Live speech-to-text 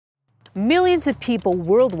Millions of people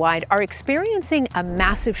worldwide are experiencing a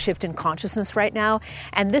massive shift in consciousness right now,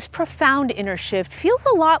 and this profound inner shift feels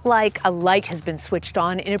a lot like a light has been switched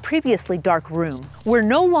on in a previously dark room. We're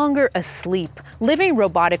no longer asleep, living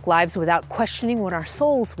robotic lives without questioning what our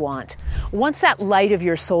souls want. Once that light of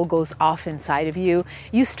your soul goes off inside of you,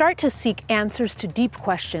 you start to seek answers to deep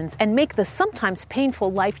questions and make the sometimes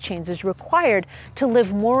painful life changes required to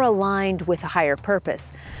live more aligned with a higher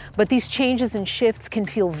purpose. But these changes and shifts can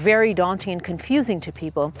feel very daunting and confusing to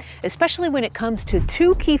people, especially when it comes to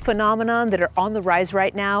two key phenomena that are on the rise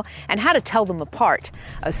right now and how to tell them apart: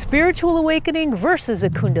 a spiritual awakening versus a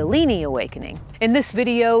Kundalini awakening. In this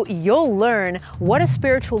video, you'll learn what a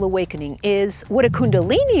spiritual awakening is, what a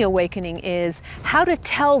Kundalini awakening is, how to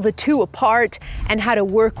tell the two apart, and how to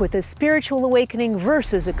work with a spiritual awakening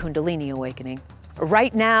versus a Kundalini awakening.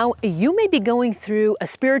 Right now, you may be going through a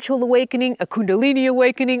spiritual awakening, a Kundalini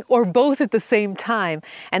awakening, or both at the same time,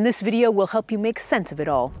 and this video will help you make sense of it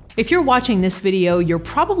all. If you're watching this video, you're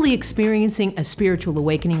probably experiencing a spiritual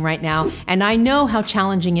awakening right now, and I know how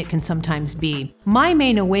challenging it can sometimes be. My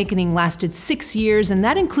main awakening lasted 6 years, and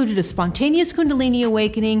that included a spontaneous Kundalini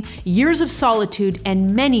awakening, years of solitude,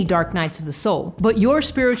 and many dark nights of the soul. But your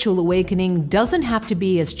spiritual awakening doesn't have to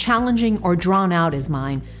be as challenging or drawn out as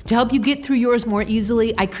mine. To help you get through yours more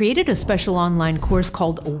easily, I created a special online course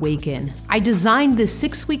called Awaken. I designed this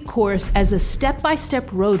 6-week course as a step-by-step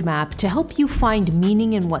roadmap to help you find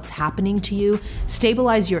meaning in what's happening to you,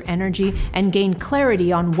 stabilize your energy, and gain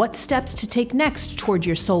clarity on what steps to take next toward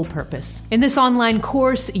your soul purpose. In this online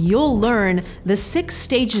course, you'll learn the 6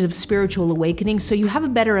 stages of spiritual awakening so you have a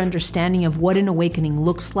better understanding of what an awakening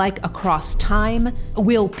looks like across time.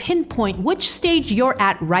 We'll pinpoint which stage you're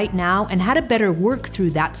at right now and how to better work through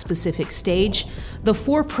that specific stage, the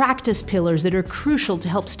 4 practice pillars that are crucial to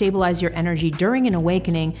help stabilize your energy during an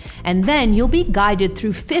awakening, and then you'll be guided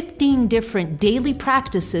through 15 different daily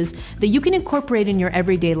practices that you can incorporate in your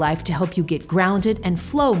everyday life to help you get grounded and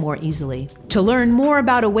flow more easily. To learn more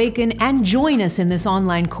about Awaken and join us in this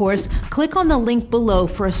online course, click on the link below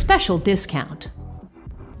for a special discount.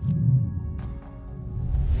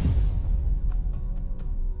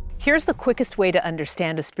 Here's the quickest way to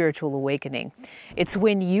understand a spiritual awakening. It's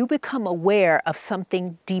when you become aware of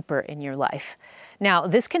something deeper in your life. Now,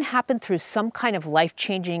 this can happen through some kind of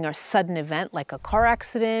life-changing or sudden event like a car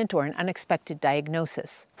accident or an unexpected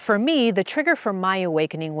diagnosis. For me, the trigger for my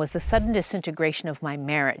awakening was the sudden disintegration of my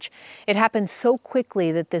marriage. It happened so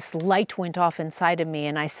quickly that this light went off inside of me,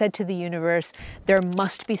 and I said to the universe, there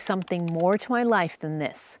must be something more to my life than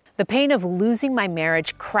this. The pain of losing my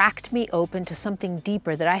marriage cracked me open to something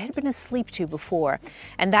deeper that I had been asleep to before.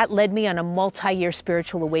 And that led me on a multi-year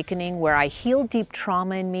spiritual awakening where I healed deep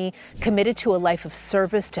trauma in me, committed to a life of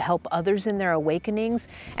service to help others in their awakenings,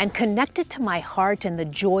 and connected to my heart and the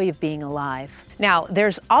joy of being alive. Now,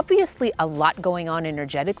 there's obviously a lot going on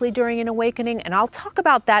energetically during an awakening, and I'll talk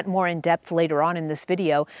about that more in depth later on in this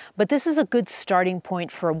video, but this is a good starting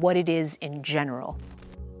point for what it is in general.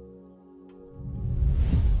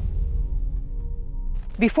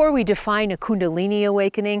 Before we define a Kundalini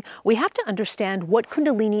awakening, we have to understand what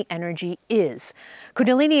Kundalini energy is.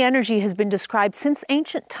 Kundalini energy has been described since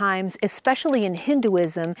ancient times, especially in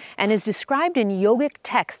Hinduism, and is described in yogic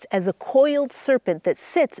texts as a coiled serpent that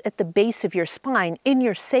sits at the base of your spine in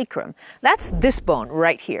your sacrum. That's this bone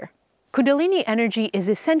right here. Kundalini energy is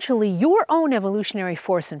essentially your own evolutionary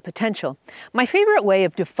force and potential. My favorite way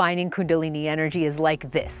of defining Kundalini energy is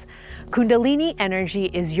like this. Kundalini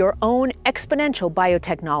energy is your own exponential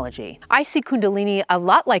biotechnology. I see Kundalini a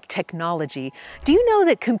lot like technology. Do you know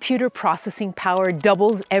that computer processing power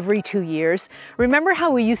doubles every 2 years? Remember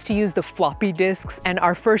how we used to use the floppy disks and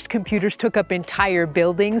our first computers took up entire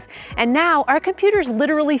buildings? And now our computers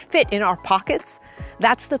literally fit in our pockets?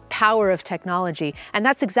 That's the power of technology, and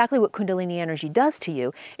that's exactly what Kundalini energy does to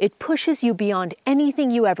you. It pushes you beyond anything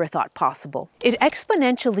you ever thought possible. It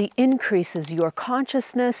exponentially increases your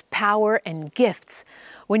consciousness, power, and gifts.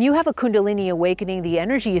 When you have a Kundalini awakening, the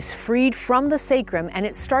energy is freed from the sacrum and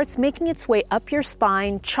it starts making its way up your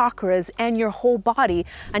spine, chakras, and your whole body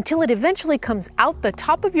until it eventually comes out the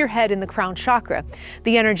top of your head in the crown chakra.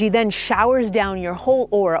 The energy then showers down your whole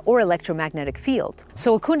aura or electromagnetic field.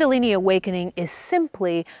 So a Kundalini awakening is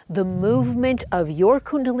simply the movement of your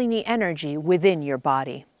Kundalini energy within your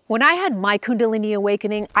body. When I had my Kundalini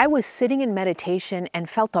awakening, I was sitting in meditation and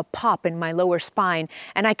felt a pop in my lower spine,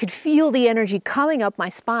 and I could feel the energy coming up my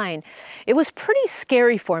spine. It was pretty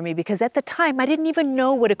scary for me because at the time I didn't even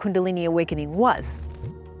know what a Kundalini awakening was.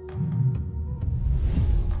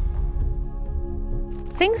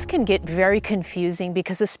 Things can get very confusing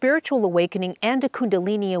because a spiritual awakening and a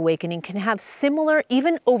Kundalini awakening can have similar,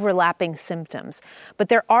 even overlapping symptoms. But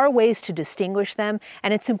there are ways to distinguish them,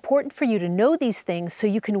 and it's important for you to know these things so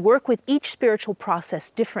you can work with each spiritual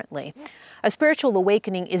process differently. A spiritual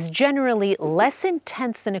awakening is generally less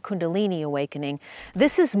intense than a Kundalini awakening.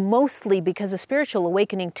 This is mostly because a spiritual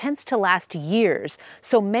awakening tends to last years,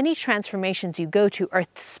 so many transformations you go to are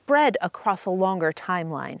spread across a longer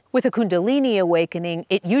timeline. With a Kundalini awakening,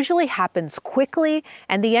 it usually happens quickly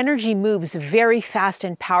and the energy moves very fast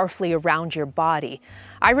and powerfully around your body.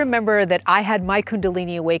 I remember that I had my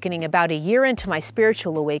Kundalini awakening about a year into my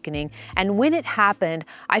spiritual awakening, and when it happened,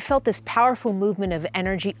 I felt this powerful movement of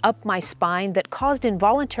energy up my spine that caused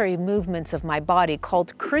involuntary movements of my body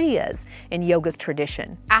called kriyas in yogic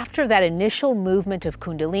tradition. After that initial movement of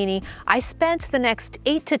Kundalini, I spent the next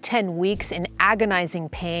 8 to 10 weeks in agonizing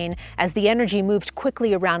pain as the energy moved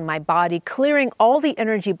quickly around my body, clearing all the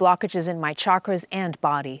energy blockages in my chakras and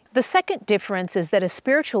body. The second difference is that a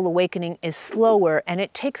spiritual awakening is slower and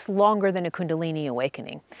it takes longer than a Kundalini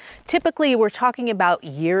awakening. Typically, we're talking about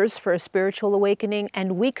years for a spiritual awakening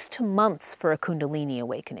and weeks to months for a Kundalini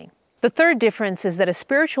awakening. The third difference is that a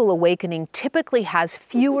spiritual awakening typically has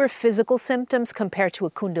fewer physical symptoms compared to a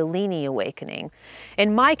Kundalini awakening.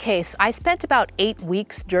 In my case, I spent about 8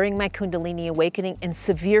 weeks during my Kundalini awakening in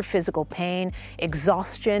severe physical pain,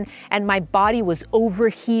 exhaustion, and my body was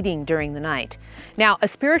overheating during the night. Now, a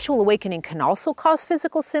spiritual awakening can also cause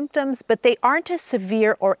physical symptoms, but they aren't as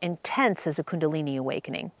severe or intense as a Kundalini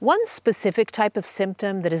awakening. One specific type of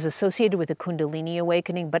symptom that is associated with a Kundalini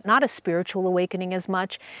awakening, but not a spiritual awakening as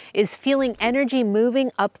much, is feeling energy moving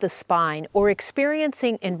up the spine or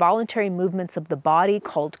experiencing involuntary movements of the body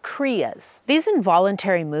called kriyas. These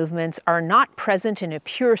involuntary movements are not present in a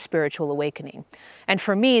pure spiritual awakening. And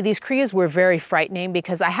for me, these kriyas were very frightening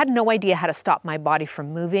because I had no idea how to stop my body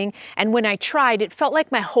from moving, and when I tried, it felt like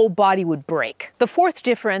my whole body would break. The fourth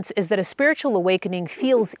difference is that a spiritual awakening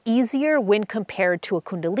feels easier when compared to a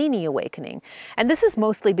Kundalini awakening. And this is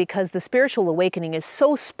mostly because the spiritual awakening is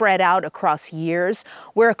so spread out across years,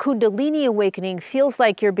 where a Kundalini awakening feels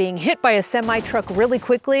like you're being hit by a semi-truck really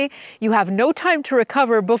quickly. You have no time to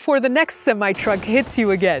recover before the next semi-truck hits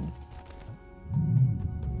you again.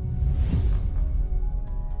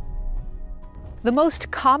 The most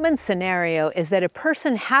common scenario is that a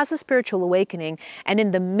person has a spiritual awakening, and in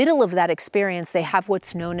the middle of that experience, they have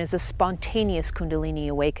what's known as a spontaneous Kundalini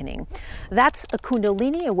awakening. That's a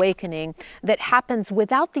Kundalini awakening that happens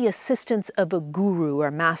without the assistance of a guru or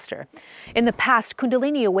master. In the past,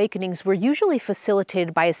 Kundalini awakenings were usually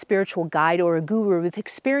facilitated by a spiritual guide or a guru with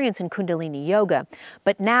experience in Kundalini yoga.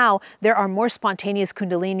 But now, there are more spontaneous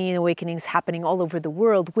Kundalini awakenings happening all over the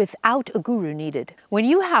world without a guru needed. When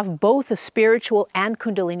you have both a spiritual and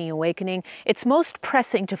Kundalini awakening, it's most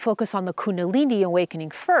pressing to focus on the Kundalini awakening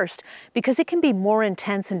first because it can be more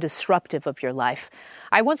intense and disruptive of your life.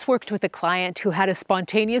 I once worked with a client who had a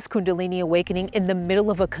spontaneous Kundalini awakening in the middle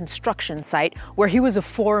of a construction site where he was a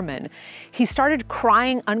foreman. He started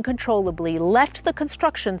crying uncontrollably, left the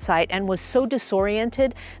construction site, and was so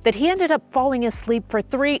disoriented that he ended up falling asleep for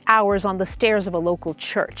 3 hours on the stairs of a local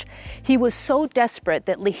church. He was so desperate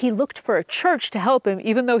that he looked for a church to help him,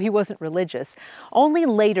 even though he wasn't religious. Only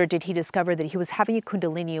later did he discover that he was having a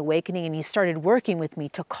Kundalini awakening, and he started working with me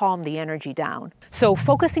to calm the energy down. So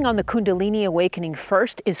focusing on the Kundalini awakening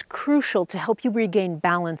first is crucial to help you regain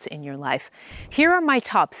balance in your life. Here are my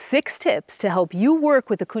top 6 tips to help you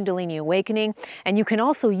work with the Kundalini awakening, and you can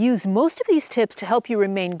also use most of these tips to help you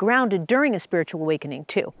remain grounded during a spiritual awakening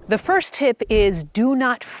too. The first tip is do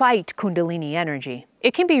not fight Kundalini energy.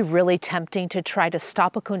 It can be really tempting to try to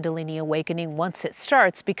stop a Kundalini awakening once it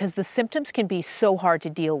starts because the symptoms can be so hard to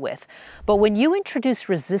deal with. But when you introduce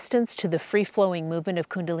resistance to the free-flowing movement of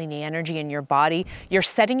Kundalini energy in your body, you're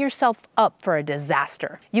setting yourself up for a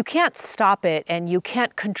disaster. You can't stop it, and you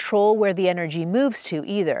can't control where the energy moves to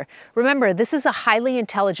either. Remember, this is a highly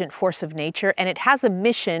intelligent force of nature, and it has a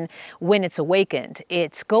mission when it's awakened.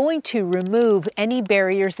 It's going to remove any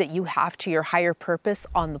barriers that you have to your higher purpose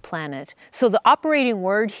on the planet. So the operating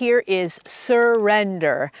word here is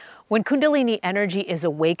surrender. When Kundalini energy is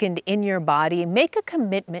awakened in your body, make a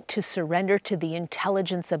commitment to surrender to the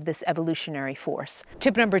intelligence of this evolutionary force.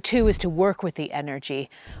 Tip number 2 is to work with the energy.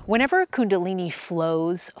 Whenever Kundalini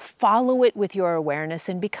flows, follow it with your awareness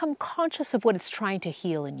and become conscious of what it's trying to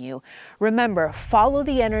heal in you. Remember, follow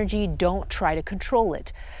the energy, don't try to control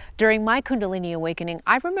it. During my Kundalini awakening,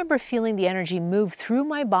 I remember feeling the energy move through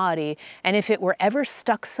my body, and if it were ever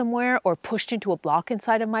stuck somewhere or pushed into a block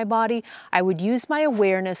inside of my body, I would use my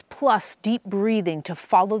awareness plus deep breathing to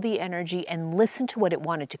follow the energy and listen to what it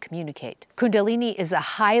wanted to communicate. Kundalini is a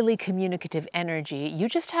highly communicative energy. You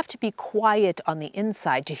just have to be quiet on the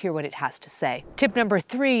inside to hear what it has to say. Tip number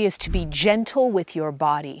 3 is to be gentle with your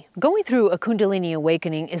body. Going through a Kundalini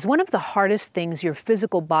awakening is one of the hardest things your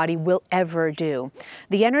physical body will ever do.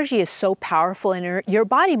 The energy is so powerful and your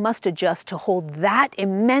body must adjust to hold that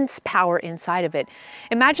immense power inside of it.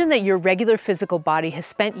 Imagine that your regular physical body has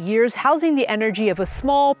spent years housing the energy of a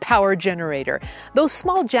small power generator. Those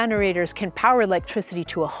small generators can power electricity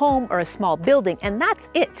to a home or a small building, and that's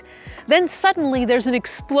it. Then suddenly there's an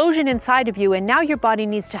explosion inside of you, and now your body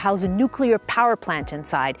needs to house a nuclear power plant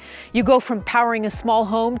inside. You go from powering a small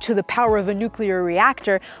home to the power of a nuclear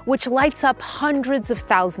reactor, which lights up hundreds of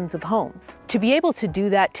thousands of homes. To be able to do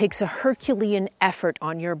that takes a Herculean effort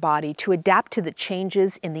on your body to adapt to the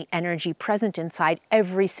changes in the energy present inside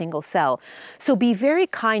every single cell. So be very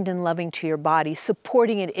kind and loving to your body,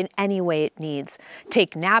 supporting it in any way it needs.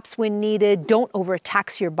 Take naps when needed. Don't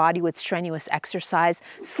overtax your body with strenuous exercise.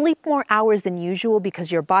 Sleep more hours than usual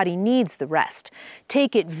because your body needs the rest.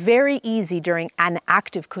 Take it very easy during an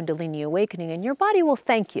active Kundalini awakening and your body will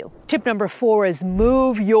thank you. Tip number 4 is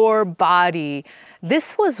move your body.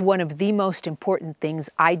 This was one of the most important things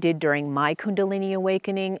I did during my Kundalini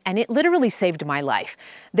awakening, and it literally saved my life.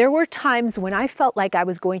 There were times when I felt like I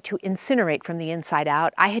was going to incinerate from the inside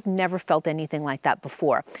out. I had never felt anything like that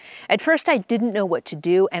before. At first, I didn't know what to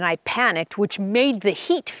do, and I panicked, which made the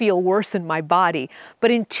heat feel worse in my body.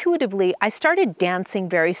 But intuitively, I started dancing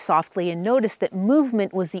very softly and noticed that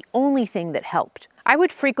movement was the only thing that helped. I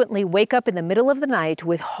would frequently wake up in the middle of the night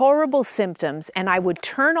with horrible symptoms, and I would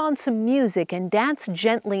turn on some music and dance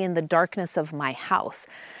gently in the darkness of my house.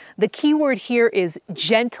 The key word here is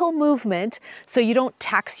gentle movement, so you don't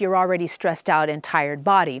tax your already stressed out and tired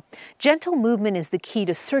body. Gentle movement is the key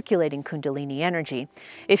to circulating Kundalini energy.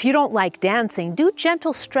 If you don't like dancing, do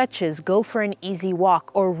gentle stretches, go for an easy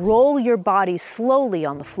walk, or roll your body slowly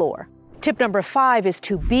on the floor. Tip number 5 is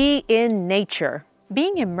to be in nature.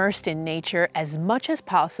 Being immersed in nature as much as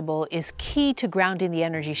possible is key to grounding the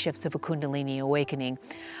energy shifts of a Kundalini awakening.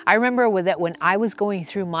 I remember that when I was going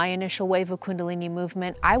through my initial wave of Kundalini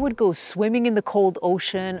movement, I would go swimming in the cold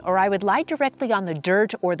ocean, or I would lie directly on the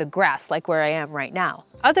dirt or the grass like where I am right now.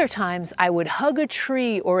 Other times, I would hug a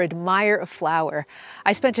tree or admire a flower.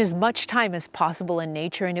 I spent as much time as possible in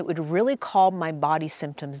nature, and it would really calm my body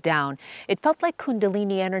symptoms down. It felt like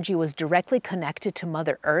Kundalini energy was directly connected to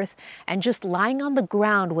Mother Earth, and just lying on the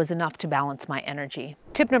ground was enough to balance my energy.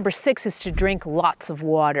 Tip number 6 is to drink lots of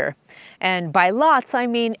water. And by lots, I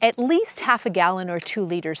mean at least half a gallon or 2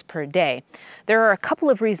 liters per day. There are a couple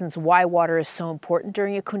of reasons why water is so important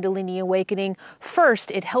during a Kundalini awakening.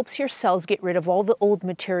 First, it helps your cells get rid of all the old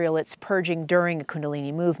material it's purging during a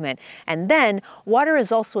Kundalini movement. And then, water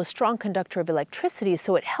is also a strong conductor of electricity,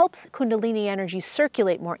 so it helps Kundalini energy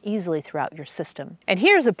circulate more easily throughout your system. And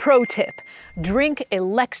here's a pro tip. Drink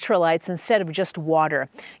electrolytes instead of just water.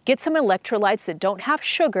 Get some electrolytes that don't have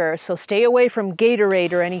sugar, so stay away from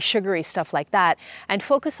Gatorade or any sugary stuff like that, and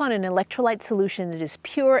focus on an electrolyte solution that is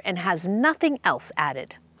pure and has nothing else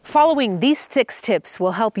added. Following these 6 tips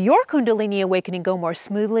will help your Kundalini awakening go more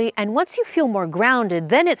smoothly, and once you feel more grounded,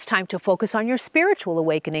 then it's time to focus on your spiritual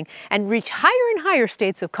awakening and reach higher and higher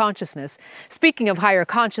states of consciousness. Speaking of higher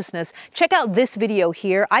consciousness, check out this video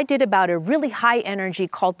here I did about a really high energy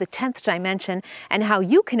called the 10th dimension and how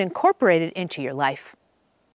you can incorporate it into your life.